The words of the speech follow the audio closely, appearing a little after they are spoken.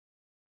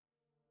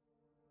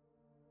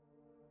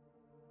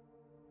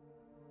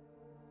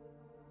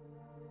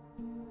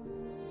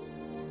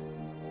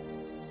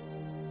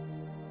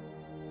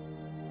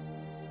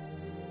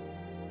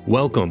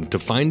Welcome to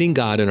Finding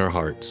God in Our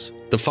Hearts.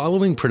 The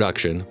following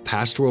production,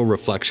 Pastoral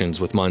Reflections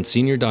with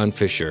Monsignor Don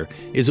Fisher,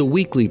 is a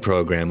weekly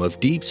program of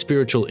deep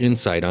spiritual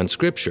insight on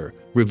Scripture,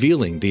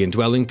 revealing the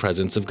indwelling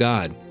presence of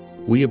God.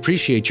 We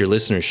appreciate your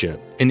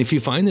listenership, and if you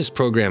find this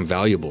program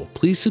valuable,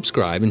 please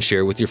subscribe and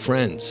share with your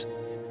friends.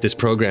 This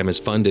program is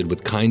funded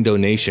with kind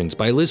donations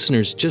by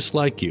listeners just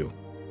like you.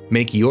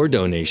 Make your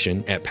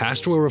donation at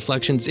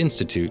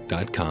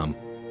pastoralreflectionsinstitute.com.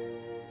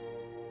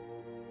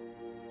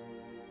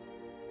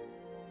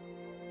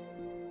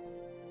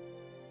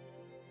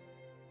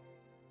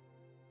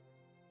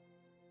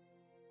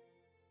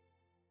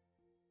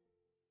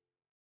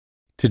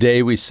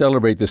 Today we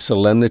celebrate the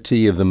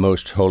solemnity of the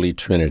Most Holy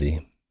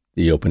Trinity,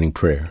 the opening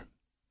prayer.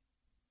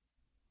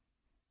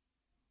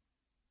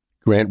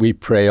 Grant, we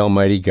pray,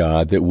 Almighty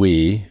God, that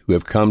we, who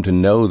have come to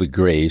know the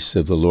grace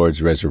of the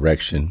Lord's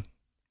resurrection,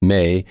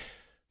 may,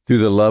 through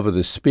the love of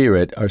the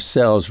Spirit,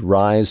 ourselves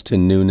rise to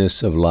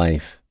newness of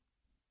life.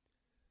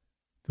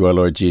 Through our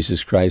Lord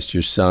Jesus Christ,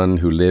 your Son,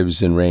 who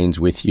lives and reigns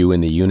with you in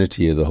the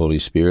unity of the Holy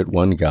Spirit,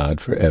 one God,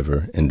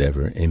 forever and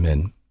ever.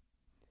 Amen.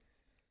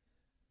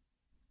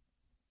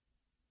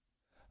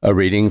 A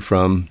reading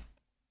from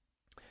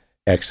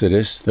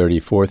Exodus,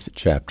 34th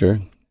chapter,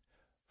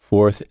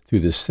 4th through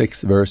the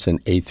 6th verse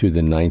and 8th through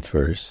the 9th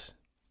verse.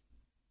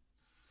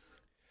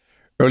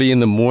 Early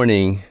in the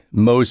morning,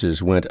 Moses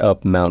went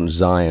up Mount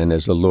Zion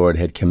as the Lord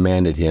had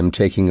commanded him,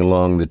 taking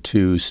along the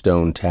 2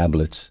 stone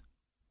tablets.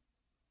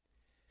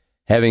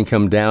 Having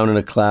come down in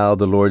a cloud,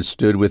 the Lord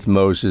stood with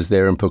Moses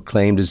there and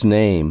proclaimed his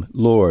name,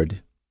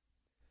 Lord.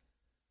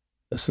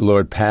 Thus the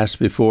Lord passed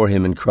before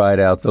him and cried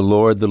out, the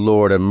Lord,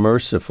 a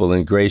merciful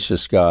and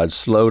gracious God,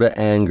 slow to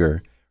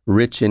anger,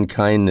 rich in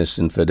kindness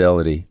and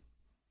fidelity.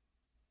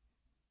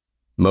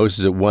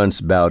 Moses at once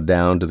bowed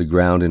down to the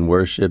ground in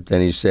worship. Then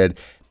he said,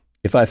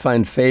 If I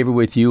find favor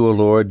with you, O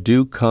Lord,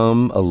 do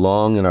come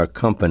along in our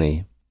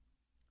company.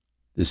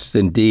 This is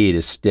indeed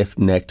a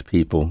stiff-necked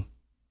people.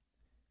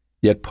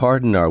 Yet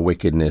pardon our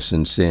wickedness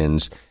and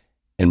sins,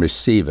 and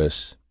receive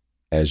us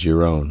as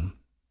your own.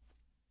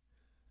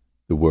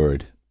 The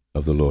word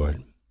of the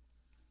Lord.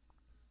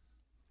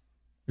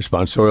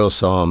 Responsorial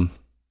Psalm,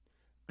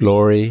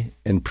 Glory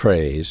and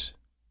Praise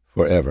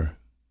Forever.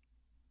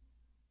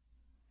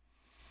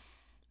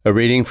 A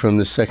reading from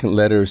the second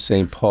letter of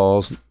St.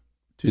 Paul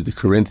to the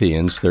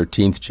Corinthians,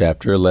 13th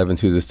chapter, 11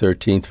 through the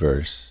 13th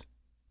verse.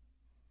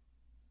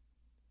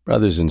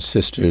 Brothers and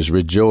sisters,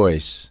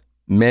 rejoice,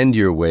 mend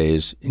your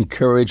ways,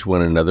 encourage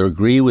one another,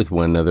 agree with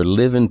one another,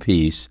 live in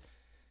peace,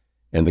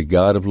 and the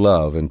God of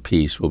love and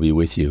peace will be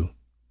with you.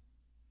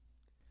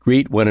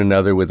 Greet one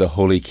another with a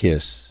holy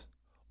kiss.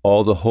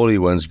 All the holy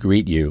ones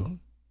greet you.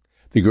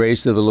 The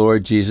grace of the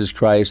Lord Jesus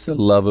Christ, the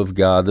love of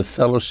God, the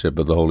fellowship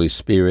of the Holy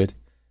Spirit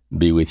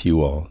be with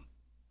you all.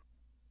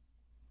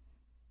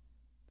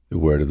 The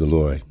word of the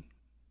Lord.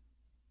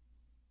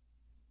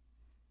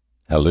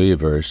 Hallelujah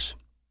verse.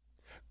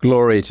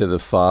 Glory to the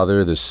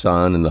Father, the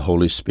Son, and the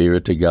Holy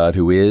Spirit, to God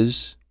who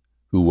is,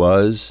 who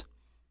was,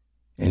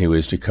 and who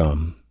is to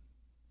come.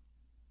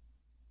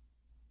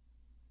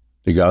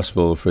 The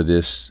gospel for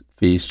this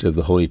Feast of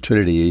the Holy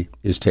Trinity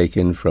is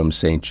taken from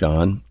St.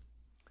 John,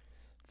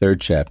 3rd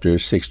chapter,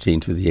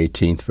 16th to the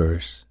 18th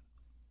verse.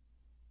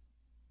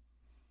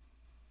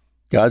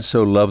 God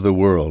so loved the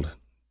world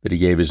that he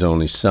gave his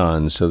only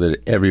Son, so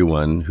that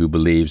everyone who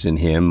believes in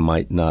him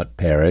might not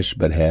perish,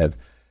 but have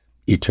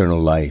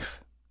eternal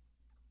life.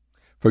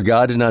 For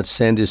God did not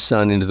send his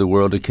Son into the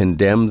world to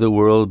condemn the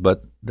world,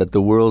 but that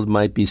the world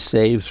might be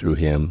saved through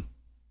him.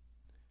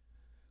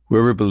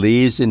 Whoever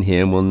believes in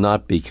him will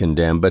not be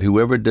condemned, but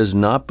whoever does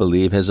not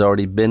believe has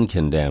already been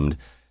condemned,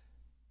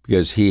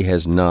 because he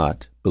has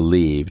not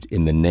believed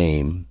in the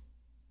name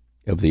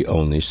of the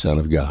only Son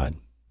of God.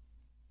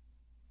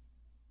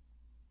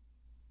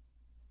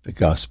 The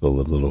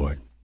Gospel of the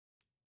Lord.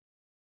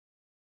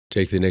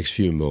 Take the next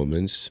few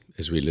moments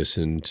as we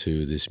listen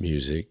to this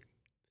music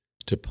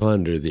to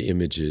ponder the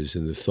images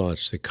and the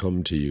thoughts that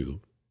come to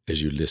you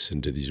as you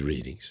listen to these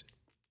readings.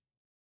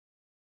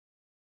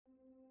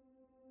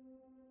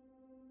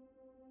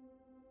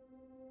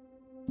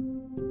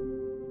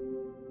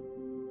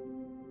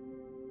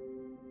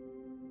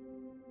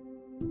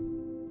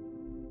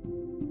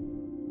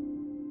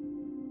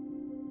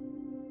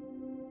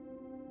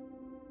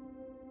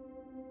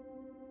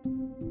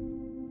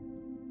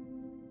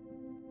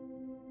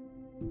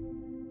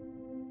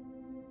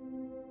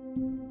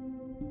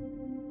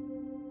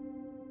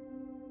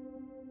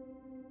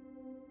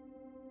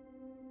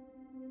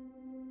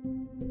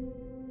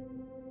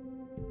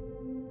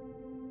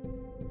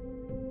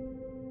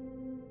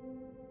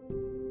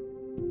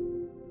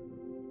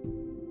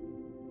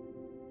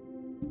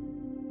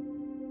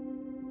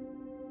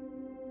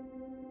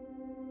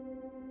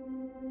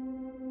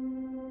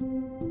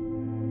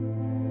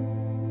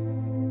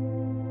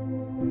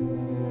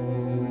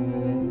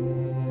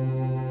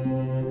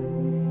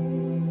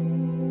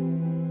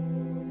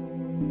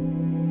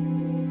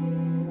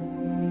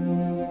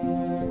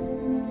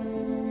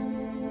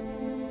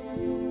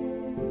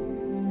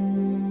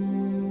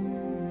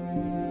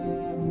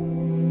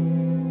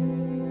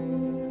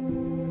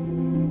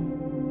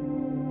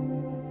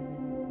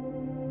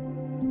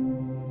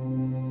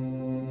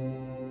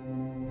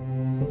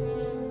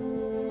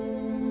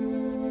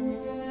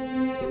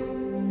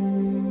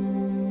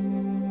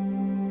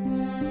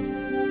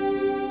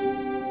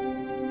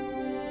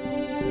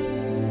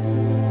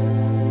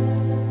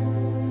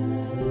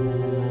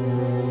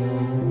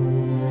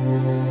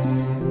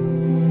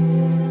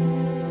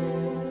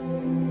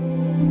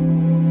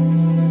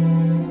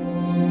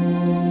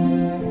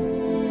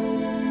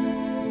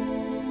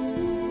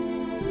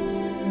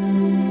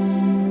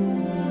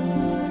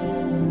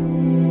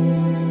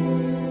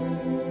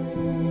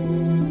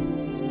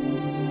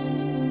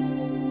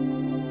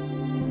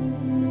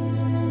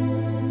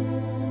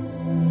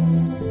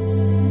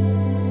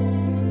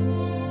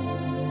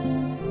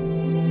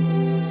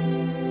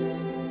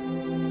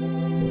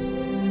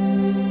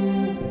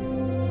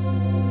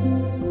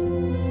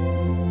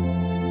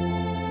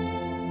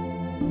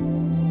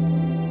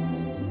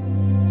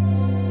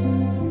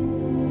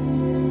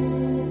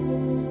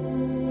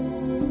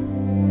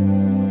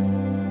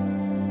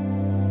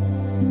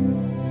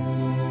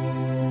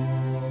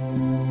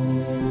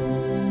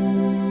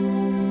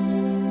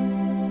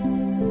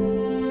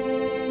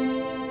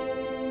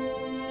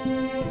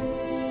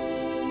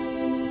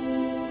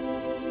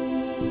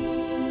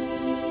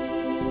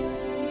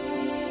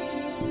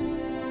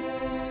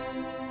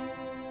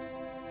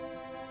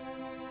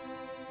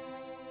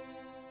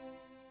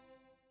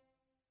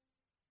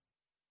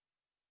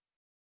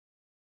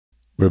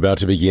 We're about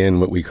to begin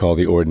what we call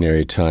the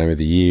ordinary time of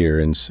the year,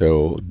 and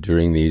so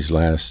during these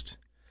last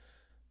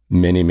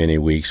many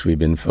weeks, we've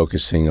been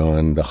focusing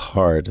on the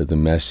heart of the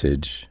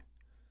message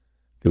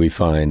that we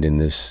find in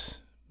this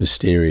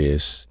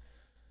mysterious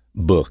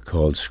book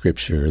called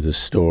Scripture, the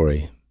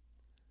story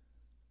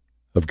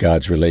of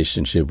God's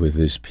relationship with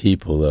His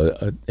people,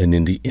 an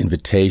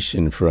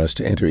invitation for us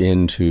to enter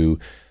into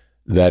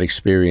that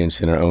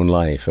experience in our own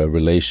life, a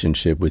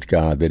relationship with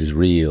God that is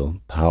real,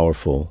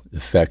 powerful,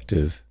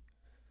 effective,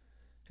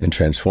 and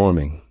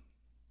transforming.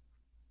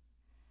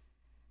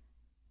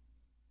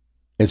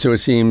 And so it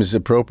seems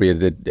appropriate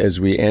that as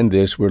we end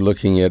this, we're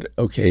looking at,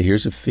 okay,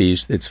 here's a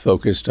feast that's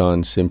focused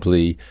on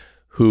simply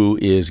who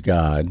is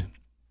God.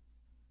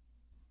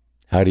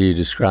 How do you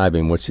describe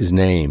Him? What's His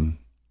name?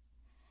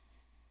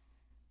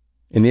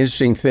 And the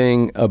interesting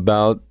thing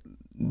about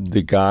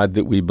the God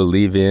that we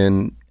believe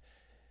in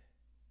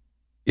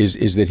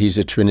is that He's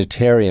a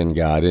Trinitarian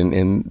God,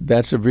 and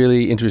that's a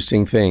really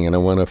interesting thing, and I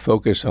want to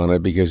focus on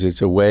it because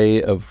it's a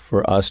way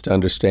for us to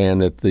understand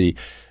that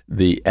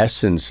the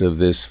essence of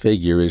this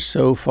figure is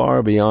so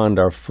far beyond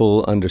our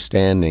full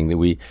understanding that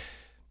we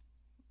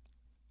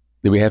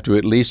have to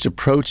at least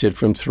approach it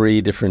from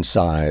three different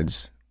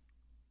sides.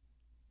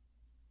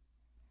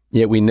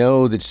 Yet we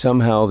know that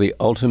somehow the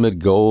ultimate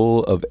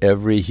goal of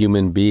every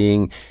human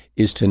being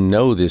is to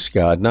know this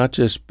God, not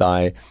just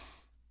by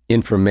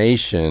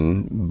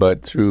information,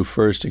 but through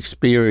first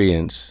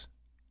experience.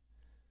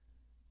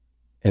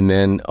 And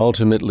then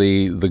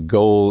ultimately the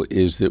goal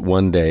is that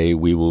one day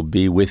we will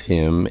be with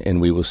Him and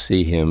we will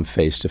see Him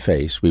face to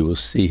face. We will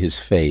see His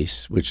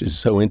face, which is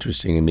so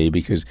interesting to me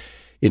because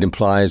it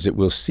implies that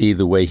we'll see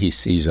the way He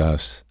sees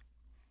us.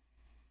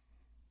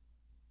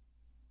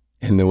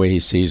 And the way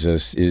He sees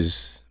us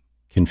is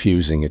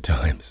confusing at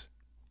times.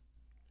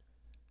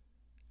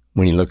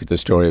 When you look at the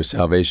story of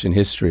salvation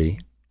history,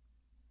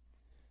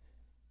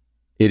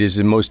 it is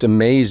the most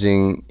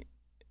amazing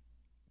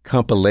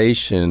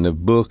compilation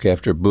of book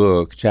after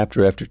book,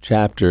 chapter after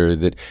chapter,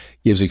 that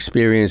gives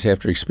experience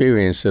after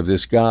experience of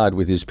this God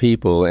with His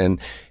people. And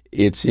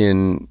it's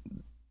in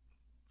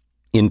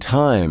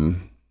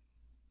time,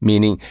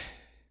 meaning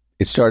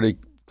it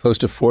started close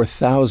to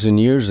 4,000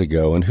 years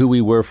ago, and who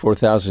we were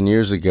 4,000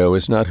 years ago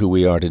is not who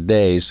we are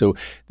today. So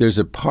there's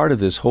a part of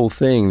this whole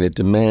thing that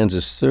demands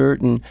a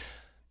certain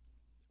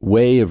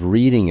way of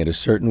reading it, a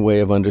certain way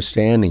of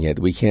understanding it.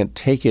 We can't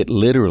take it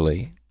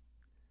literally,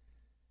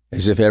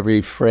 as if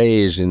every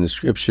phrase in the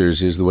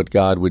Scriptures is what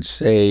God would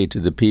say to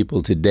the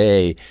people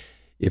today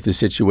if the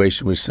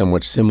situation was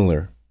somewhat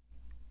similar.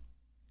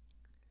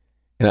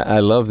 And I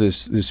love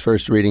this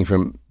first reading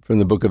from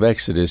the book of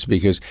Exodus,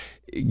 because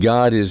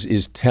God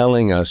is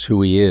telling us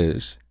who He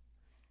is.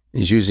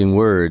 He's using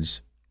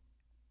words.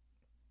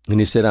 And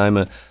He said, I'm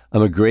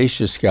a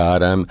gracious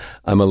God, I'm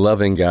a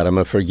loving God, I'm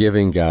a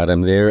forgiving God,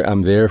 I'm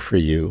there for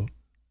you.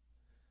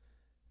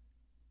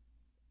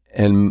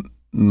 And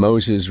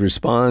Moses'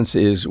 response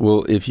is,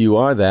 well, if you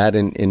are that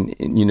and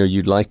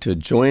you'd like to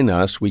join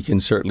us, we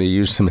can certainly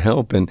use some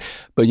help.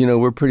 But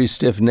we're pretty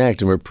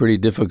stiff-necked and we're pretty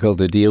difficult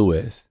to deal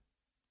with.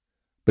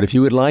 But if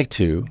you would like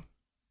to,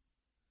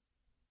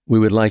 we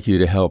would like you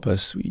to help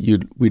us.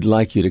 We'd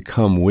like you to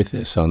come with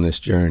us on this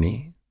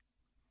journey.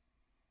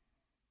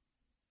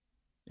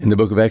 And the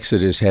book of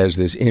Exodus has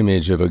this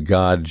image of a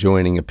God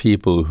joining a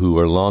people who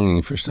are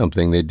longing for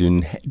something they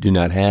do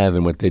not have,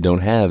 and what they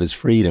don't have is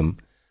freedom.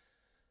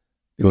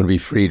 They want to be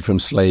freed from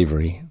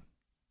slavery,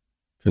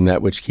 from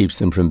that which keeps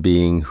them from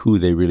being who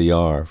they really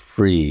are,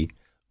 free,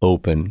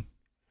 open,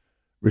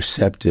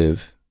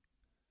 receptive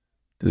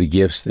to the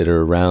gifts that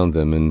are around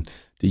them, and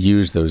to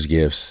use those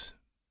gifts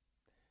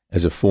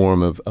as a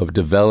form of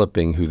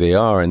developing who they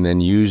are, and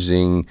then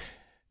using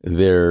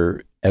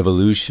their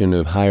evolution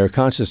of higher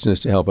consciousness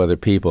to help other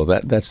people.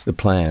 That's the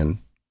plan.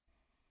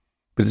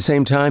 But at the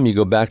same time, you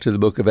go back to the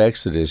book of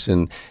Exodus,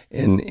 and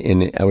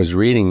I was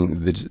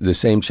reading the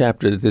same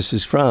chapter that this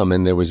is from,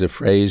 and there was a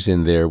phrase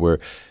in there where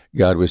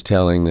God was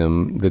telling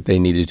them that they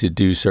needed to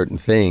do certain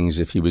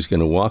things if He was going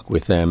to walk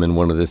with them, and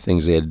one of the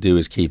things they had to do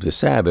is keep the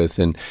Sabbath,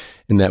 and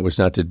that was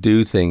not to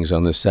do things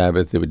on the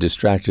Sabbath that would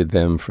distracted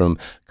them from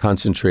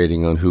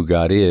concentrating on who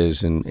God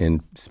is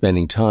and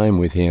spending time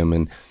with Him.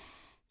 And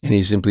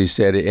He simply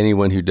said,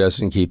 anyone who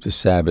doesn't keep the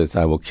Sabbath,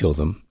 I will kill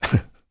them.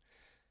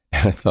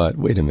 I thought,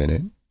 wait a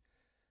minute.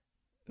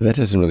 That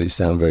doesn't really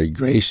sound very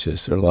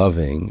gracious or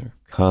loving or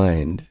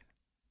kind.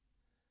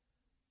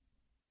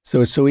 So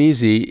it's so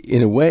easy,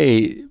 in a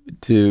way,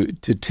 to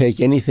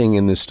take anything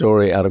in the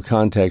story out of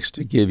context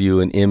to give you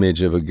an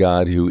image of a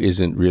God who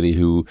isn't really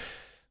who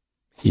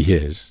He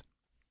is.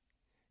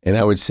 And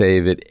I would say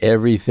that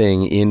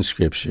everything in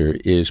Scripture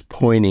is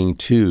pointing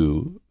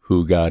to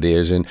who God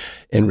is and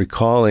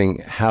recalling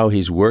how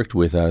He's worked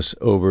with us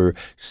over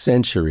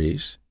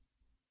centuries.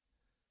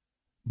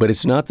 But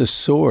it's not the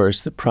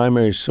source, the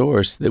primary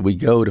source, that we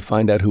go to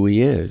find out who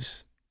He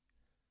is.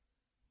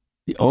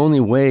 The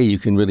only way you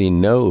can really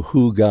know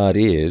who God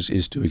is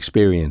to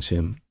experience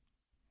Him.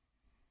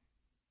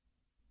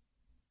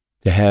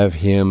 To have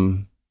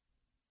Him,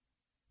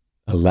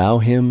 allow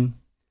Him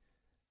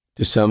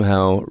to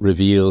somehow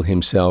reveal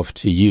himself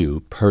to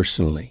you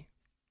personally.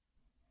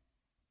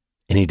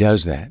 And he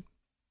does that.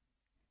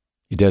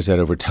 He does that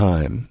over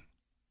time.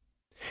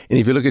 And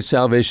if you look at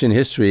salvation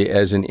history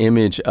as an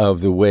image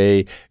of the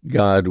way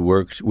God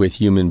worked with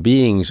human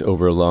beings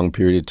over a long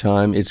period of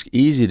time, it's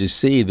easy to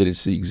see that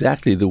it's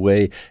exactly the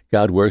way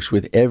God works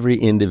with every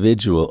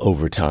individual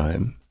over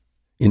time.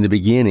 In the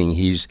beginning,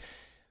 He's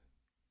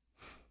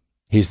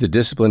the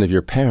discipline of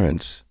your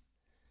parents.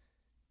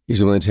 He's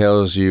the one that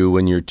tells you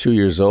when you're 2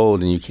 years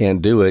old and you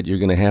can't do it, you're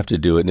going to have to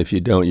do it. And if you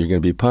don't, you're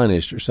going to be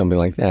punished or something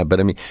like that. But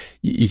I mean,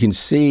 you can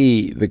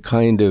see the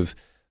kind of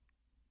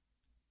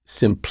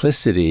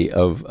simplicity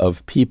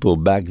of people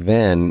back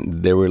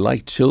then. They were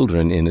like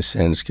children in a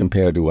sense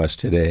compared to us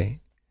today.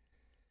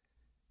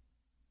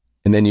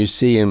 And then you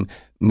see him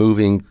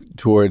moving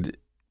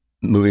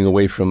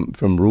away from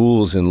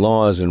rules and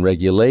laws and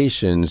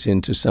regulations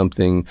into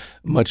something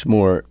much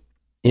more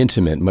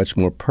intimate, much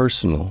more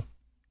personal.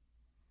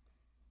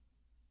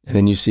 And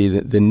then you see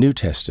the New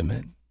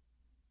Testament.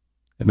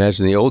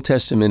 Imagine the Old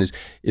Testament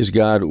is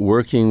God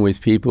working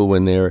with people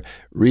when they're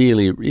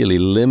really, really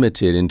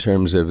limited in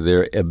terms of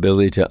their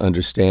ability to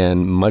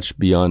understand much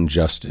beyond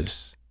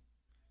justice.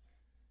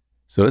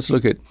 So let's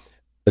look at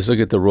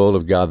the role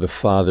of God the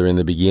Father in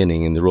the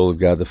beginning. And the role of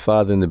God the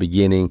Father in the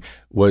beginning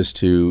was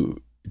to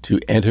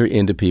enter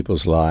into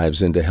people's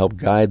lives and to help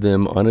guide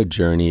them on a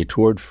journey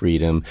toward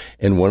freedom.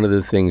 And one of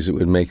the things that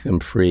would make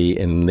them free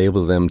and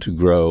enable them to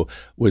grow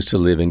was to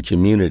live in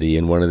community.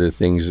 And one of the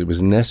things that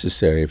was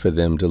necessary for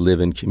them to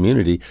live in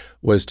community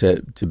was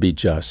to be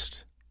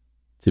just,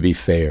 to be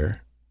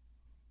fair.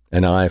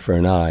 An eye for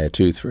an eye, a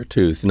tooth for a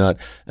tooth, not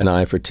an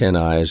eye for 10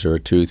 eyes or a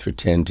tooth for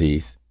 10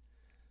 teeth.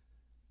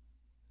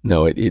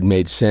 No, it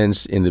made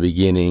sense in the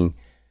beginning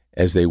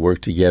as they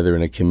worked together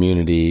in a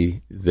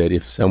community that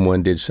if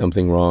someone did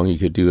something wrong, you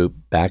could do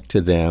it back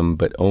to them,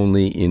 but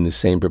only in the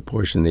same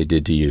proportion they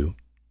did to you.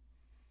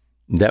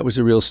 That was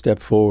a real step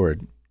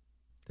forward.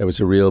 That was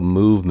a real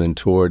movement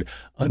toward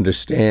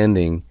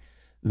understanding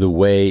the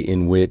way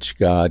in which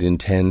God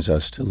intends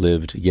us to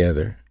live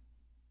together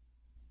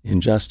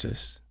in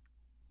justice.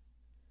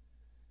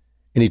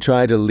 And he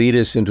tried to lead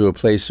us into a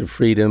place of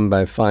freedom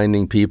by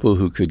finding people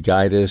who could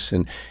guide us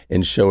and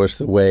show us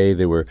the way.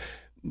 There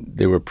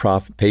were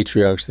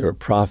patriarchs, there were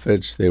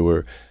prophets, there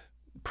were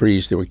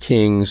priests, there were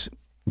kings.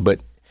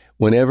 But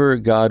whenever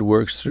God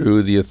works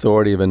through the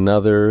authority of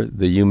another,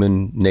 the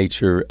human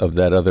nature of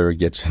that other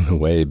gets in the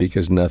way,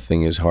 because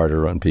nothing is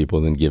harder on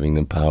people than giving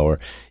them power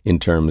in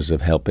terms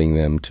of helping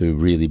them to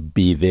really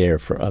be there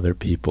for other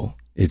people.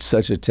 It's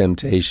such a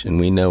temptation.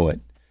 We know it.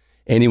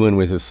 Anyone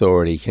with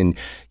authority can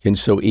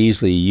so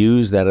easily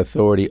use that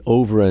authority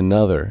over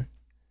another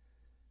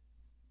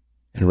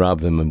and rob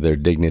them of their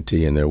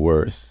dignity and their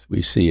worth.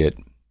 We see it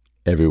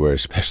everywhere,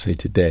 especially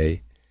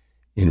today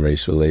in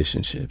race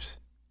relationships.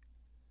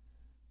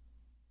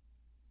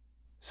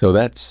 So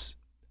that's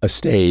a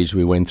stage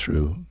we went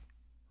through.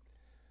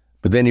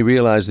 But then he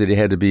realized that he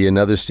had to be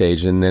another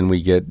stage, and then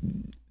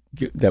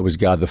that was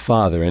God the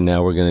Father, and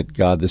now we're going to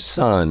God the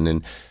Son.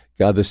 And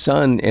God the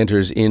Son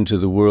enters into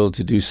the world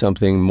to do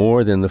something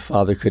more than the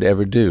Father could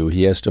ever do.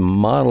 He has to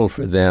model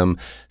for them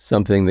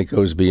something that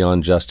goes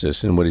beyond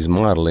justice, and what he's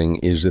modeling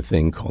is a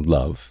thing called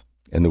love.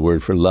 And the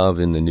word for love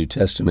in the New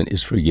Testament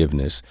is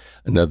forgiveness.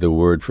 Another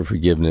word for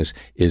forgiveness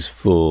is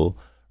full,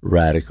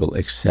 radical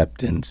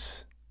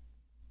acceptance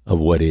of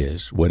what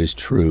is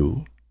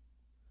true.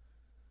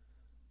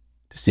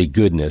 To see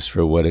goodness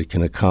for what it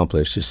can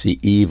accomplish, to see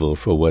evil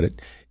for what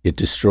it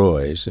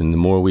destroys. And the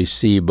more we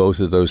see both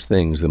of those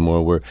things, the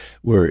more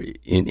we're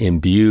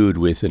imbued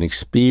with an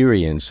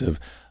experience of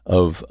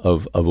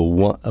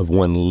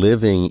one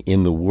living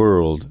in the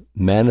world,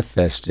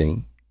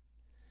 manifesting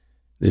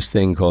this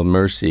thing called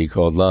mercy,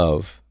 called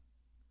love,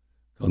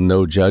 called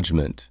no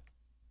judgment.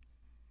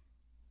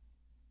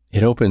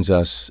 It opens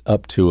us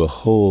up to a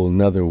whole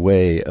nother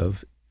way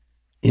of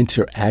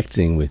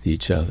interacting with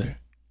each other.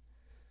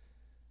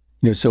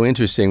 It's so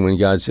interesting when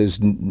God says,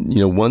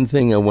 one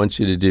thing I want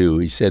you to do,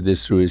 he said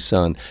this through his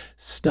Son,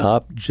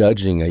 stop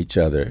judging each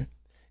other.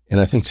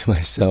 And I think to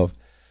myself,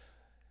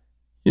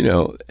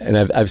 and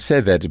I've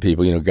said that to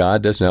people,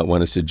 God does not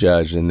want us to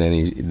judge. And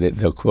then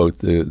they'll quote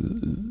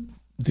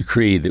the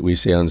creed that we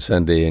say on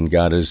Sunday, and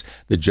God is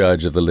the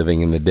judge of the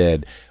living and the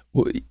dead.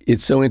 Well,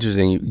 it's so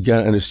interesting. You've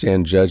got to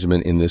understand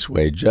judgment in this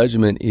way.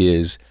 Judgment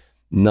is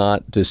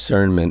not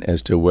discernment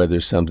as to whether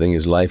something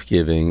is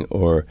life-giving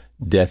or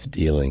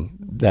death-dealing.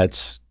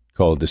 That's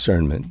called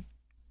discernment.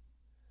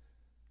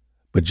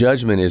 But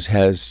judgment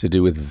has to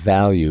do with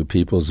value,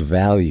 people's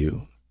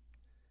value.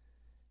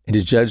 And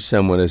to judge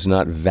someone as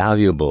not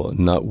valuable,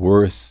 not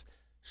worth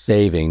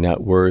saving,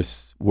 not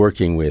worth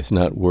working with,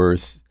 not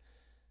worth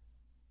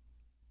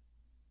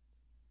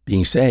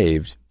being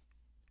saved,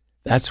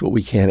 that's what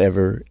we can't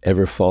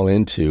ever fall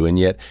into. And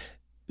yet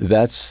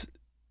that's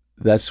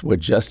what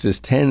justice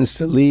tends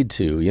to lead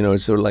to.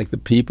 It's sort of like the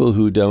people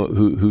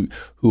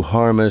who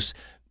harm us,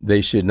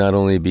 they should not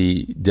only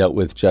be dealt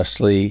with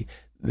justly,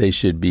 they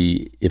should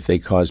be, if they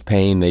cause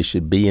pain, they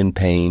should be in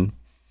pain.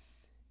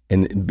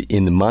 And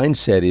in the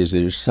mindset is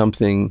there's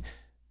something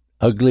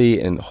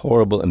ugly and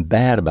horrible and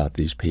bad about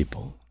these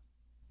people.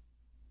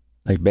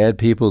 Like bad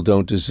people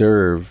don't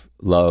deserve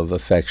love,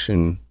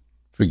 affection,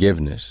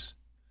 forgiveness.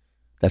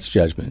 That's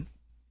judgment.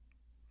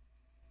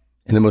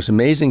 And the most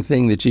amazing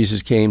thing that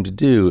Jesus came to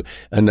do,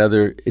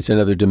 it's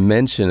another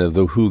dimension of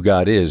who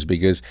God is,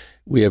 because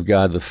we have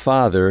God the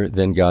Father,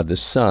 then God the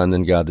Son,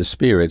 then God the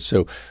Spirit.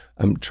 So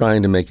I'm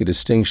trying to make a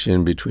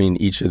distinction between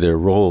each of their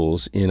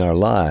roles in our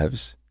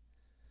lives,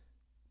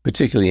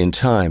 particularly in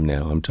time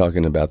now. I'm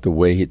talking about the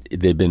way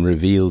they've been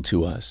revealed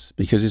to us,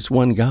 because it's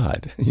one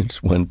God,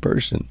 it's one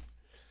person.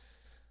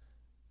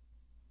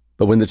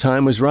 But when the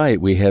time was right,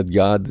 we had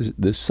God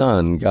the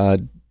Son,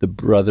 God the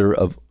brother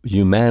of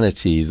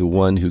humanity, the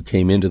one who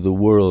came into the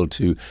world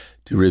to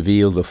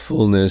reveal the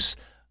fullness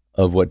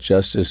of what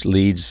justice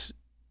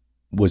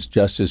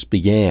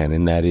began,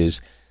 and that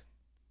is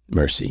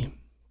mercy,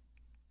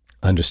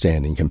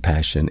 understanding,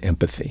 compassion,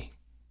 empathy.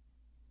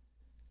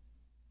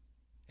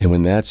 And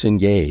when that's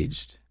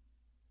engaged,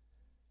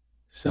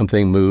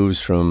 something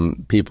moves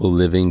from people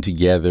living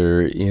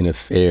together in a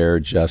fair,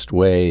 just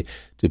way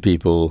to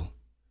people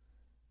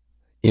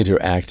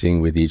interacting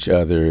with each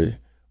other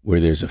where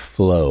there's a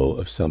flow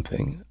of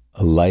something,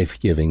 a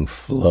life-giving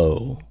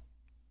flow.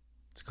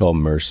 It's called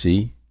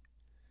mercy.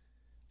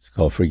 It's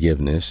called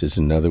forgiveness. It's,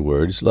 in other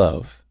words,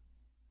 love.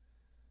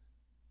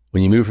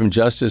 When you move from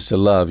justice to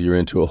love, you're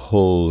into a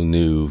whole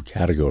new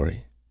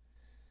category.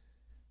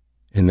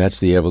 And that's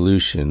the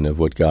evolution of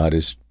what God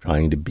is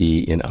trying to be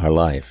in our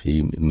life.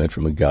 He went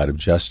from a God of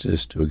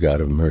justice to a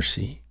God of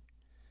mercy.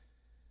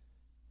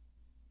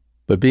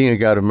 But being a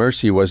God of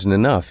mercy wasn't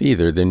enough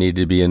either. There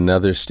needed to be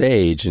another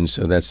stage, and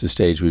so that's the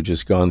stage we've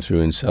just gone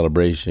through in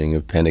celebration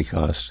of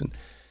Pentecost.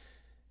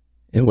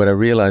 And what I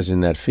realize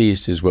in that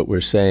feast is what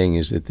we're saying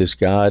is that this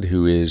God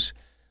who is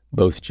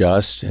both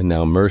just and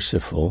now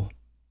merciful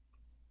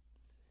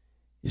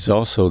is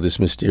also this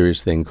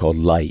mysterious thing called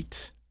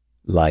light,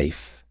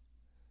 life.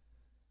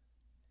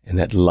 And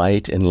that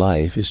light and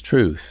life is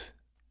truth.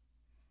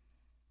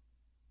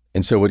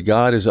 And so what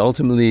God is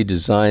ultimately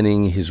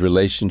designing his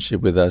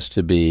relationship with us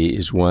to be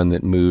is one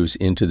that moves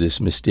into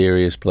this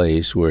mysterious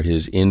place where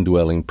his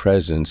indwelling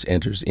presence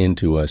enters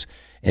into us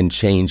and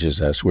changes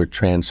us. We're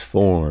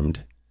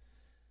transformed.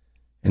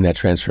 And that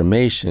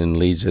transformation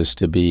leads us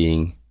to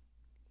being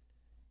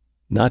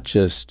not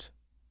just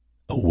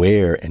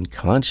aware and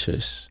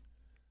conscious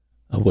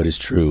of what is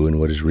true and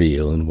what is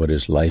real and what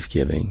is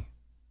life-giving,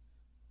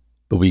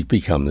 but we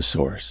become the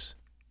source.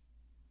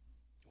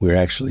 We're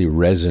actually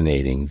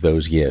resonating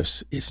those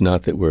gifts. It's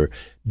not that we're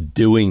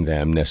doing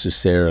them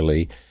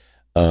necessarily.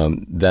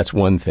 That's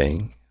one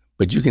thing.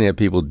 But you can have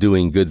people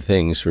doing good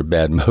things for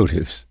bad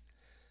motives.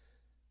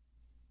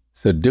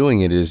 So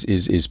doing it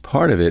is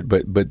part of it,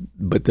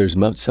 but there's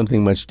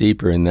something much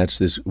deeper, and that's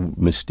this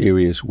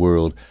mysterious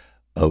world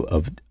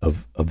of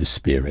the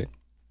Spirit,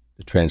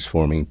 the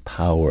transforming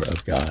power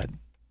of God.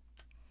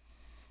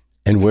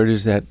 And where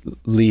does that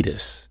lead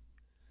us?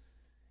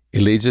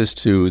 It leads us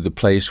to the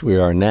place we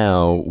are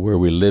now, where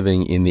we're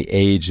living in the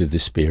age of the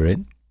Spirit.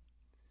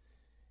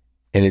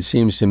 And it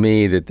seems to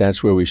me that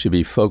that's where we should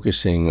be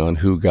focusing on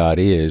who God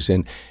is.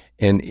 And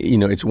you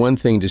know, it's one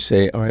thing to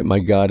say, all right, my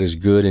God is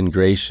good and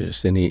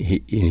gracious, and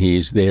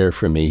He's there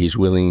for me. He's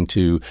willing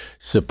to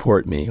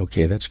support me.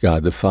 Okay, that's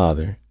God the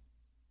Father,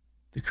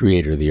 the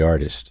Creator, the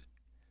artist.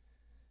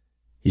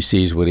 He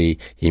sees what He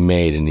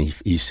made, and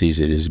he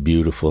sees it as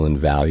beautiful and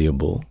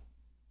valuable.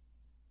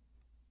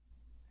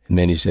 And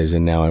then he says,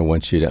 and now I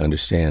want you to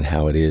understand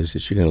how it is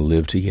that you're going to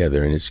live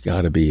together. And it's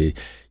got to be,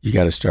 you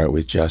got to start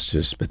with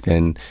justice, but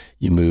then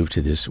you move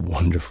to this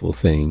wonderful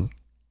thing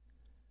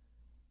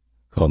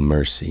called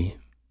mercy.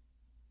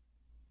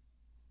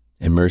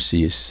 And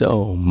mercy is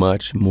so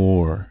much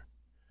more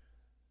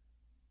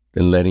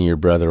than letting your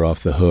brother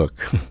off the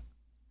hook,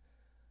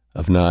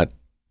 of not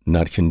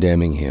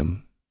condemning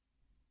him.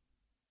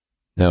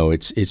 No,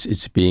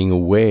 it's being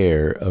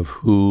aware of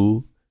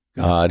who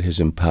God has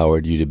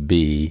empowered you to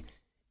be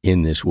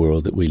in this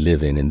world that we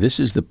live in. And this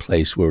is the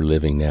place we're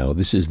living now.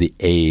 This is the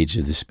age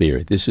of the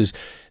Spirit. This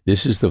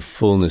is the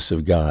fullness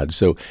of God.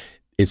 So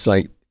it's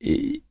like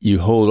you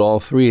hold all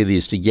three of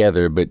these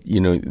together, but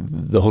you know,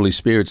 the Holy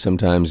Spirit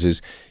sometimes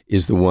is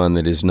the one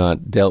that is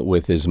not dealt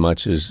with as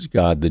much as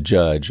God the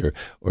judge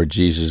or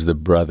Jesus the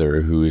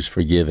brother who is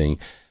forgiving.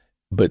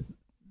 But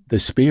the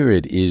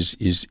Spirit is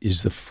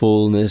the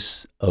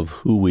fullness of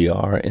who we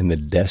are and the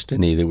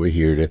destiny that we're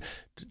here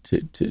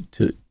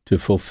to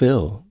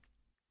fulfill.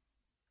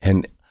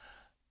 And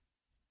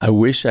I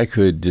wish I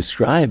could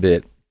describe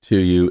it to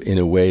you in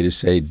a way to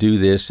say, do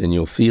this and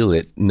you'll feel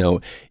it.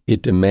 No,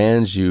 it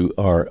demands you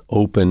are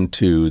open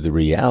to the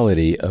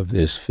reality of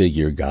this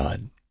figure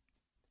God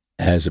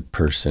as a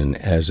person,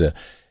 as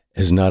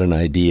not an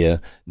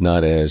idea,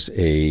 not as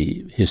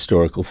a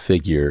historical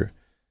figure,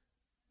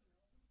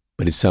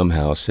 but it's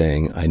somehow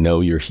saying, I know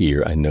you're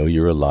here, I know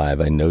you're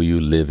alive, I know you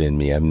live in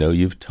me, I know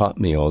you've taught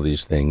me all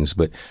these things,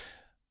 but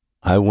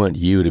I want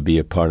you to be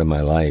a part of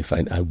my life.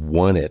 I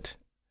want it,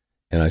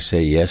 and I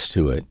say yes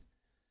to it.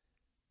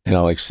 and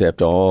I'll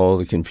accept all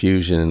the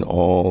confusion and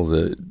all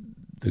the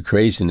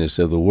craziness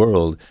of the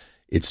world,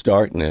 its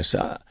darkness.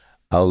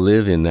 I'll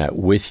live in that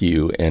with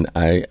you, and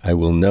I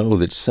will know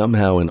that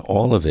somehow in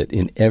all of it,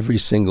 in every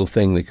single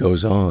thing that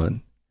goes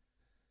on,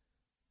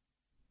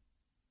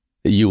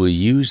 that you will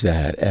use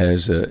that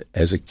as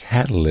a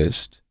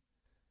catalyst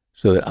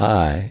so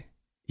that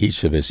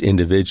each of us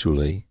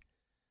individually,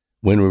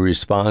 when we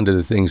respond to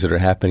the things that are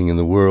happening in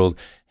the world,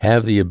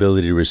 have the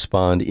ability to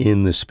respond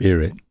in the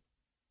Spirit.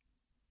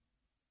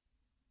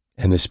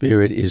 And the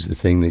Spirit is the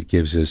thing that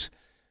gives us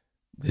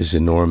this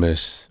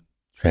enormous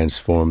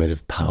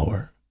transformative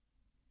power.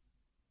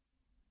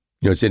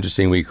 You know, it's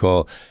interesting, we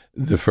call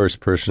the first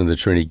person of the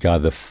Trinity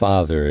God the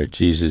Father.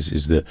 Jesus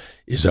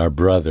is our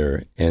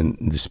brother, and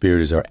the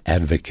Spirit is our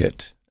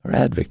advocate,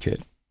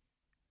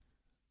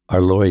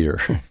 our lawyer.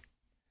 Isn't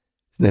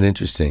that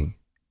interesting?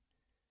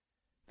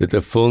 That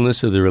the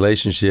fullness of the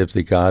relationship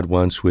that God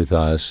wants with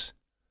us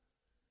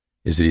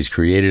is that He's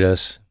created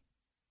us.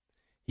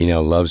 He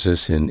now loves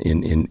us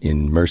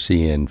in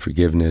mercy and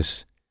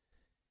forgiveness.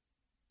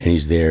 And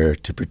He's there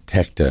to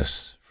protect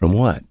us from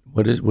what?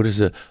 What does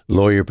a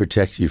lawyer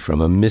protect you from?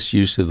 A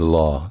misuse of the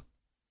law.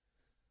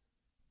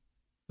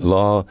 The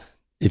law,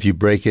 if you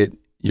break it,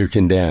 you're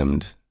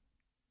condemned.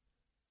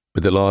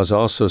 But the law is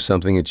also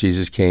something that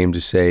Jesus came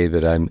to say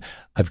that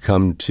I've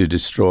come to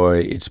destroy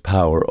its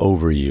power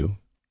over you.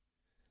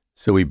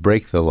 So we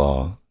break the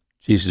law.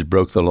 Jesus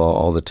broke the law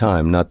all the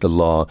time, not the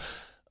law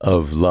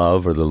of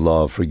love or the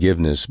law of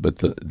forgiveness, but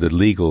the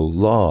legal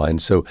law. And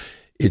so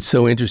it's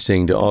so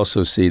interesting to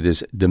also see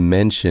this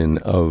dimension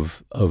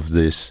of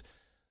this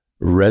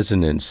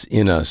resonance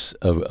in us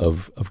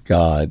of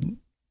God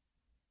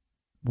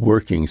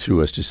working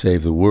through us to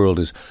save the world,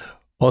 is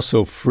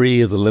also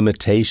free of the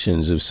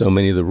limitations of so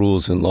many of the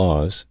rules and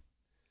laws.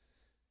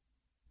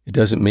 It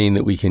doesn't mean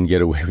that we can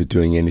get away with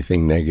doing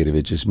anything negative.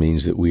 It just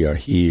means that we are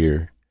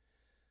here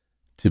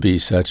to be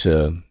such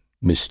a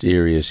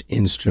mysterious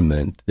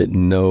instrument that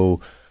no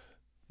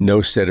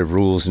set of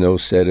rules, no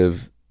set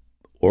of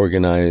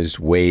organized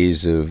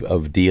ways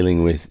of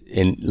dealing with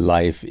in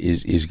life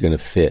is going to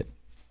fit.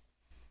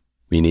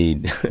 We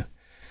need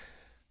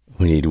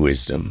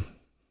wisdom,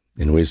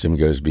 and wisdom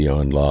goes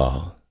beyond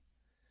law.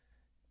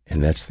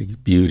 And that's the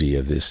beauty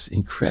of this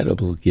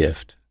incredible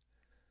gift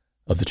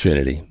of the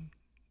Trinity.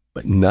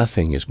 But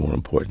nothing is more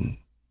important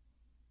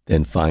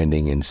than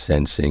finding and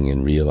sensing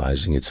and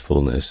realizing its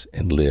fullness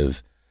and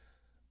live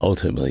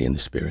ultimately in the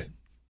Spirit.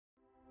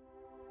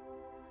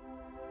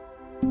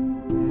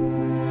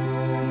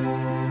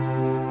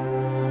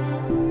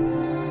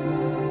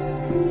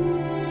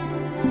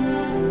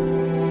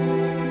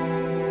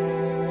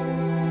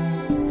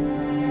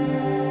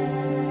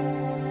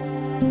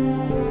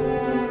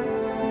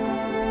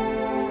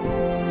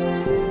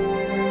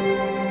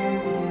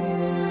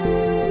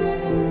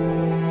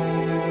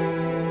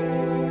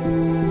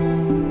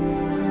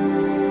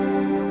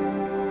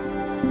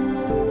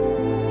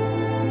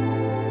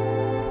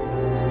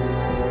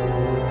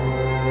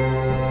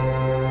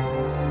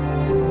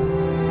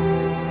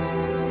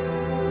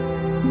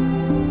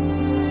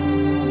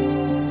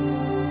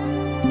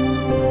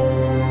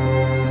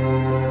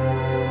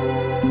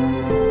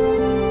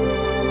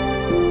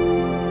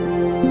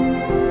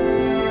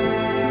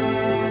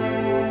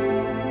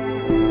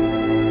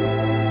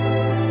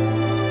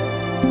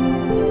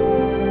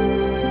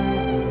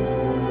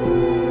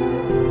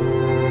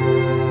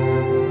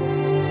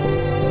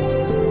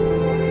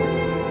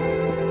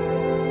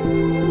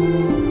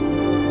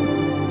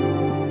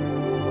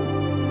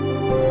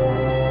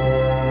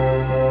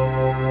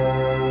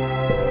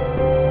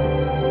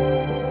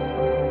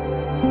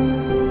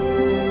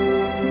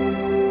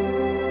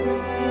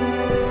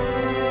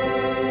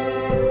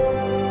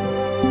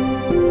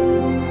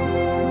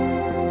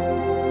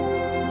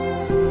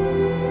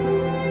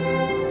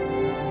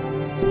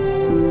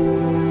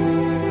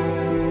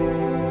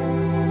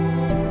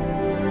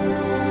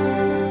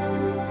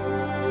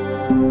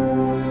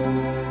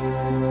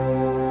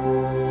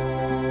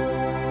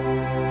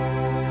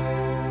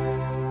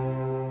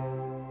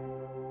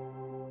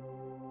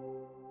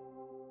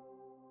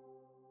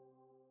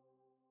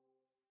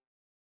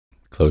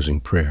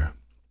 Closing prayer.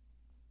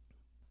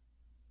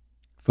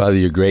 Father,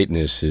 your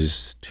greatness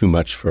is too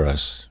much for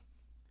us.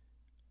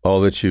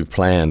 All that you've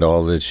planned,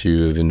 all that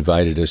you've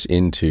invited us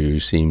into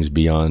seems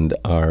beyond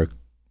our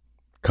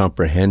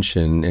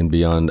comprehension and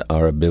beyond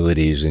our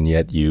abilities, and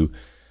yet you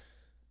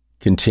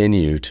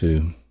continue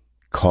to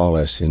call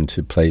us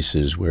into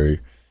places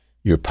where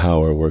your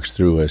power works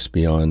through us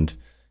beyond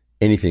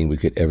anything we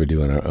could ever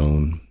do on our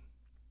own.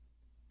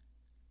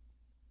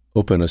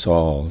 Open us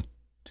all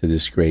to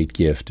this great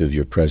gift of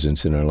your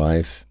presence in our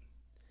life.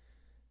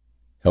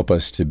 Help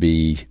us to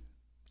be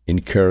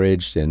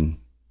encouraged and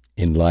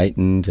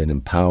enlightened and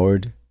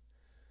empowered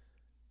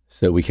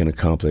so that we can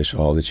accomplish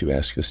all that you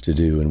ask us to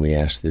do. And we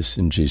ask this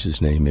in Jesus'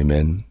 name,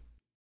 amen.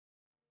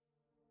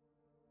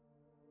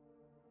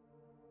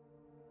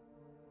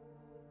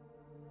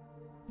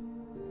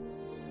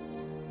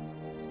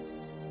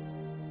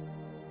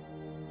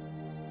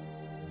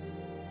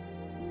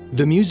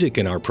 The music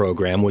in our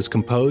program was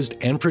composed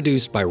and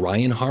produced by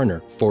Ryan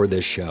Harner for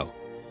this show.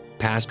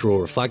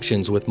 Pastoral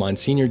Reflections with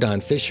Monsignor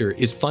Don Fisher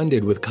is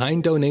funded with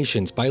kind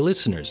donations by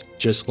listeners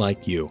just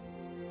like you.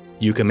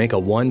 You can make a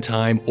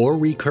one-time or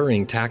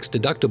recurring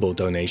tax-deductible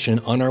donation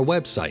on our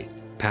website,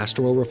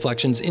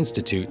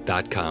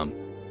 pastoralreflectionsinstitute.com.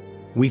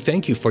 We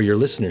thank you for your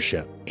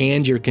listenership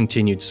and your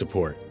continued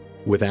support.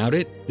 Without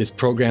it, this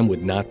program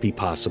would not be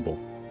possible.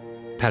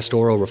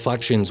 Pastoral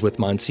Reflections with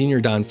Monsignor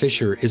Don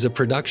Fisher is a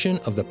production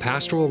of the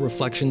Pastoral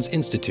Reflections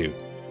Institute,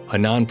 a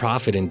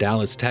nonprofit in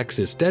Dallas,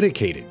 Texas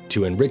dedicated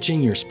to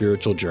enriching your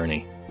spiritual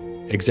journey.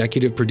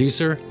 Executive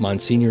producer,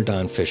 Monsignor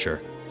Don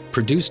Fisher.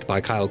 Produced by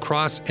Kyle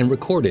Cross and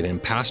recorded in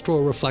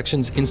Pastoral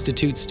Reflections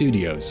Institute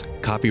Studios.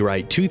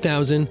 Copyright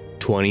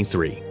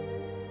 2023.